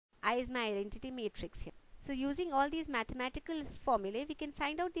I is my identity matrix here. So using all these mathematical formulae, we can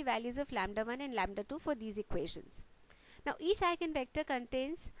find out the values of lambda 1 and lambda 2 for these equations. Now each eigenvector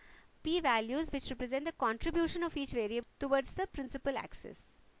contains p values which represent the contribution of each variable towards the principal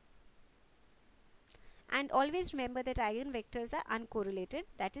axis. And always remember that eigenvectors are uncorrelated,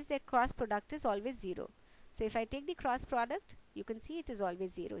 that is, their cross product is always 0. So if I take the cross product, you can see it is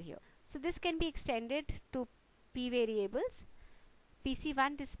always 0 here. So this can be extended to p variables.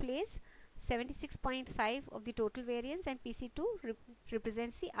 Pc1 displays 76.5 of the total variance, and Pc2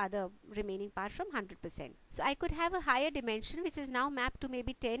 represents the other remaining part from 100%. So I could have a higher dimension which is now mapped to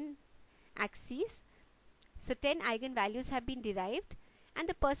maybe 10 axes. So 10 eigenvalues have been derived, and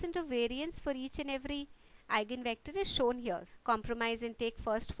the percent of variance for each and every eigenvector is shown here. Compromise and take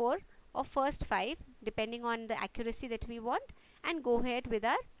first 4 or first 5 depending on the accuracy that we want, and go ahead with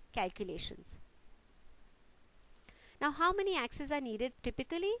our calculations. Now how many axes are needed?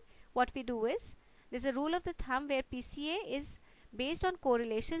 Typically what we do is, there's a rule of the thumb where PCA is based on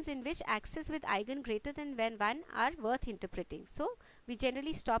correlations in which axes with eigen greater than 1 are worth interpreting. So we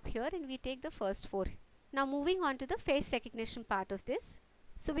generally stop here and we take the first 4. Now moving on to the face recognition part of this.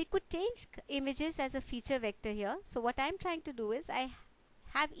 So we could take images as a feature vector here. So what I am trying to do is, I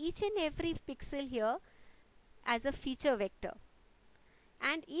have each and every pixel here as a feature vector,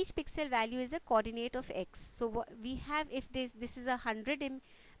 and each pixel value is a coordinate of x. So what we have, if this is a 100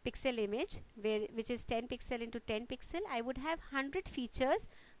 pixel image which is 10 pixel into 10 pixel, I would have 100 features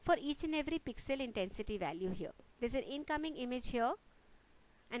for each and every pixel intensity value here. There's an incoming image here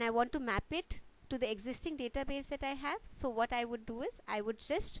and I want to map it to the existing database that I have. So what I would do is, I would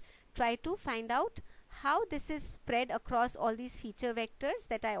just try to find out how this is spread across all these feature vectors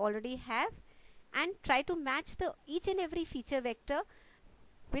that I already have, and try to match each and every feature vector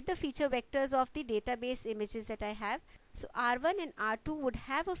with the feature vectors of the database images that I have. So R1 and R2 would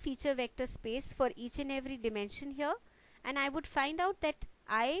have a feature vector space for each and every dimension here, and I would find out that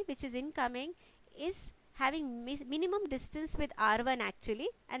I, which is incoming, is having minimum distance with R1 actually,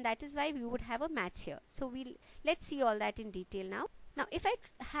 and that is why we would have a match here. So let's see all that in detail now. Now if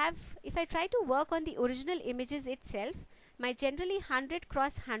I try to work on the original images itself, my generally 100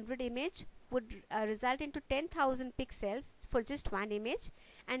 cross 100 image would result into 10,000 pixels for just one image,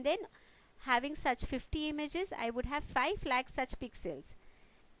 and then having such 50 images, I would have 5 lakh such pixels.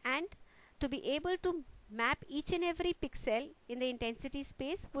 And to be able to map each and every pixel in the intensity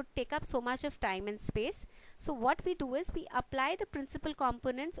space would take up so much of time and space. So what we do is, we apply the principal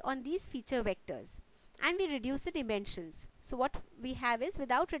components on these feature vectors and we reduce the dimensions. So what we have is,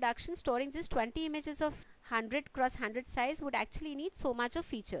 without reduction, storing just 20 images of 100 cross 100 size would actually need so much of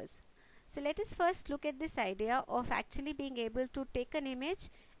features. So let us first look at this idea of actually being able to take an image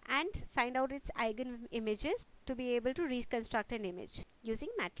and find out its eigen images to be able to reconstruct an image using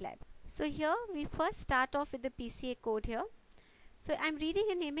MATLAB. So here we first start off with the Pca code here. So I'm reading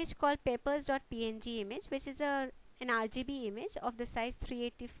an image called papers.png image, which is an RGB image of the size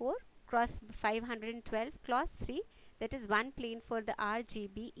 384 cross 512 class 3, that is one plane for the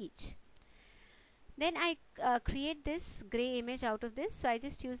RGB each. Then I create this gray image out of this. So I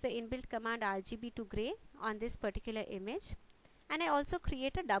just use the inbuilt command RGB to gray on this particular image, and I also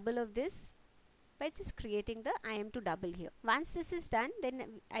create a double of this by just creating the IM to double here. Once this is done, then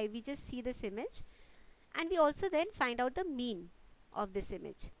we just see this image, and we also then find out the mean of this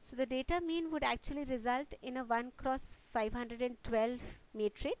image. So the data mean would actually result in a 1 cross 512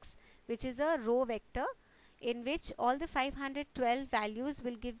 matrix, which is a row vector in which all the 512 values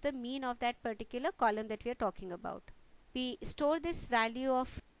will give the mean of that particular column that we are talking about. We store this value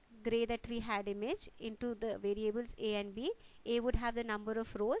of gray that we had image into the variables a and b. A would have the number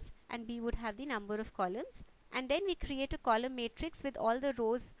of rows and b would have the number of columns, and then we create a column matrix with all the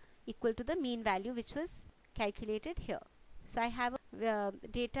rows equal to the mean value which was calculated here. So I have a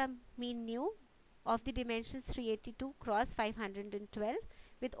data mean new of the dimensions 382 cross 512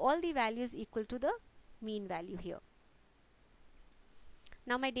 with all the values equal to the mean value here.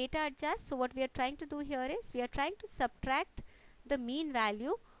 Now my data adjusts. So what we are trying to do here is, we are trying to subtract the mean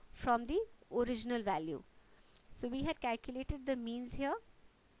value from the original value. So we had calculated the means here,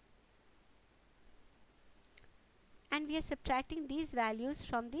 and we are subtracting these values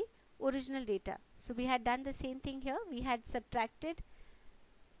from the original data. So we had done the same thing here. We had subtracted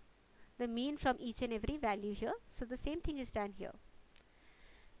the mean from each and every value here. So the same thing is done here.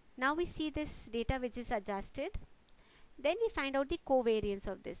 Now we see this data which is adjusted. Then we find out the covariance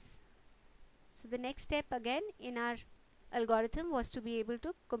of this. So the next step again in our algorithm was to be able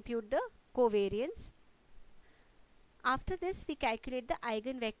to compute the covariance. After this, we calculate the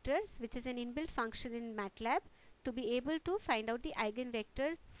eigenvectors, which is an inbuilt function in MATLAB to be able to find out the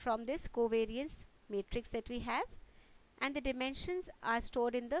eigenvectors from this covariance matrix that we have, and the dimensions are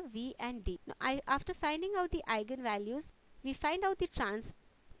stored in the V and D. Now, after finding out the eigenvalues, we find out the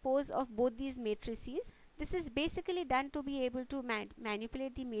transpose of both these matrices. This is basically done to be able to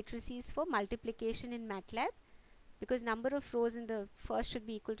manipulate the matrices for multiplication in MATLAB, because number of rows in the first should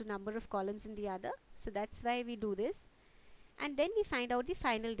be equal to number of columns in the other. So that's why we do this. And then we find out the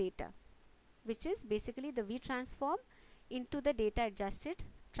final data, which is basically the V transform into the data adjusted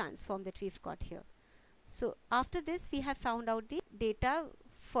transform that we've got here. So after this, we have found out the data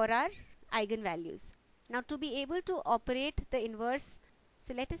for our eigenvalues. Now, to be able to operate the inverse,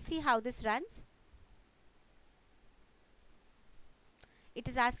 so let us see how this runs. It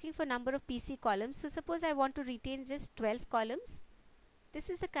is asking for number of PC columns. So suppose I want to retain just 12 columns. This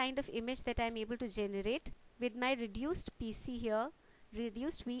is the kind of image that I am able to generate with my reduced PC here,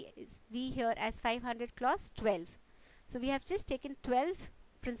 reduced V here as 500 clause 12. So we have just taken 12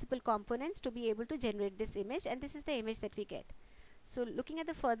 principal components to be able to generate this image, and this is the image that we get. So looking at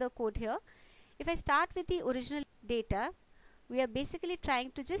the further code here, if I start with the original data, we are basically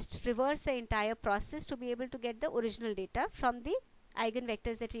trying to just reverse the entire process to be able to get the original data from the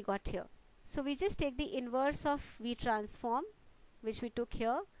eigenvectors that we got here. So we just take the inverse of V transform, which we took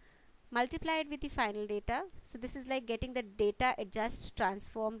here, multiply it with the final data. So this is like getting the data adjust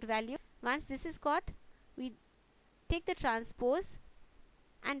transformed value. Once this is got, we take the transpose,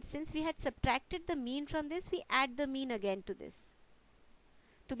 and since we had subtracted the mean from this, we add the mean again to this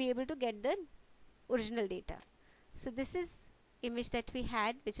to be able to get the original data. So this is image that we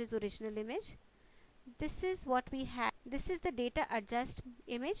had, which is original image. This is what we have. This is the data adjust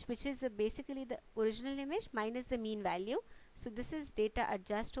image, which is basically the original image minus the mean value. So this is data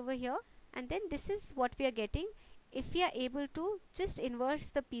adjust over here, and then this is what we are getting. If we are able to just inverse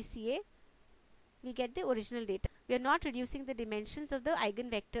the PCA, we get the original data. We are not reducing the dimensions of the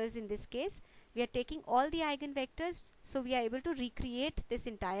eigenvectors in this case. We are taking all the eigenvectors, so we are able to recreate this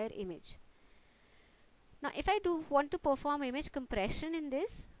entire image. Now, if I do want to perform image compression in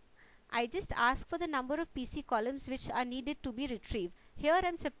this, I just ask for the number of PC columns which are needed to be retrieved. Here I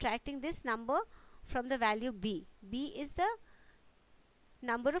am subtracting this number from the value B. B is the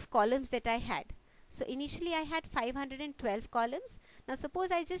number of columns that I had. So initially I had 512 columns. Now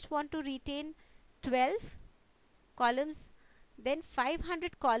suppose I just want to retain 12 columns, then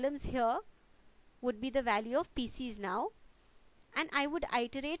 500 columns here would be the value of PCs now, and I would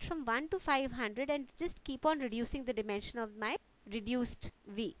iterate from 1 to 500 and just keep on reducing the dimension of my reduced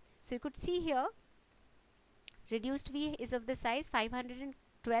V. So you could see here, reduced V is of the size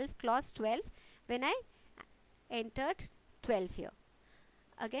 512 clause 12 when I entered 12 here.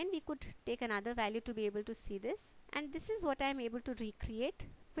 Again, we could take another value to be able to see this, and this is what I am able to recreate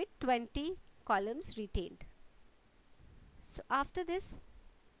with 20 columns retained. So after this,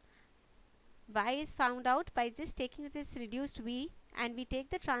 Y is found out by just taking this reduced V, and we take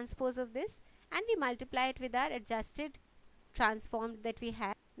the transpose of this and we multiply it with our adjusted transformed that we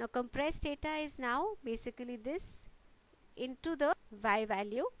have. Now compressed data is now basically this into the Y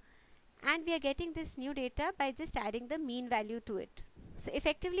value, and we are getting this new data by just adding the mean value to it. So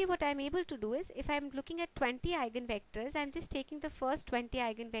effectively what I am able to do is, if I am looking at 20 eigenvectors, I am just taking the first 20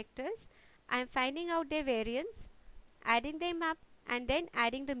 eigenvectors, I am finding out their variance, adding them up, and then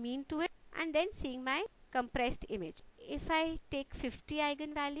adding the mean to it, and then seeing my compressed image. If I take 50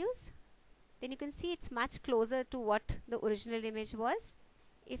 eigenvalues, then you can see it's much closer to what the original image was.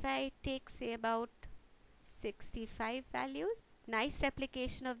 If I take say about 65 values, nice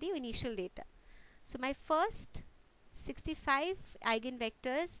replication of the initial data. So my first 65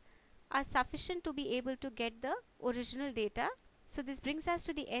 eigenvectors are sufficient to be able to get the original data. So this brings us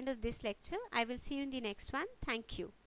to the end of this lecture. I will see you in the next one. Thank you.